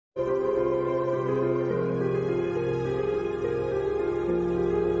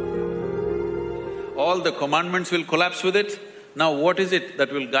all the commandments will collapse with it. Now what is it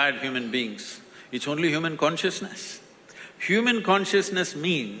that will guide human beings? It's only human consciousness. Human consciousness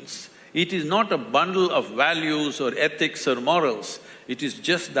means it is not a bundle of values or ethics or morals, it is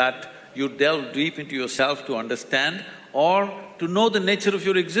just that you delve deep into yourself to understand or to know the nature of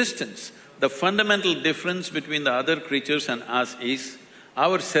your existence. The fundamental difference between the other creatures and us is,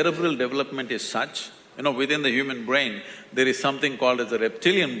 our cerebral development is such, within the human brain, there is something called as a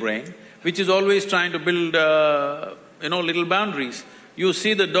reptilian brain, which is always trying to build, little boundaries. You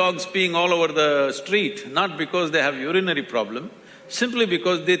see the dogs peeing all over the street, not because they have urinary problem, simply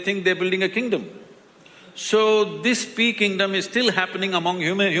because they think they're building a kingdom. So this pea kingdom is still happening among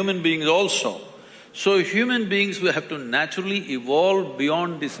human beings also. So human beings will have to naturally evolve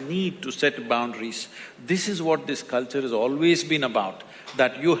beyond this need to set boundaries. This is what this culture has always been about,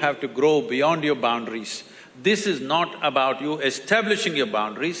 that you have to grow beyond your boundaries. This is not about you establishing your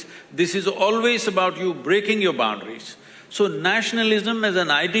boundaries, this is always about you breaking your boundaries. So nationalism as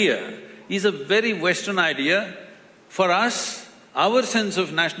an idea is a very Western idea. For us, our sense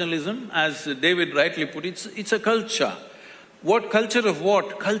of nationalism, as David rightly put it, it's a culture. What culture of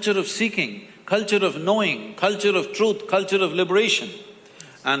what? Culture of seeking, culture of knowing, culture of truth, culture of liberation.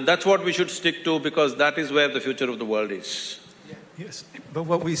 And that's what we should stick to, because that is where the future of the world is. Yes, but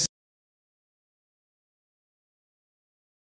what we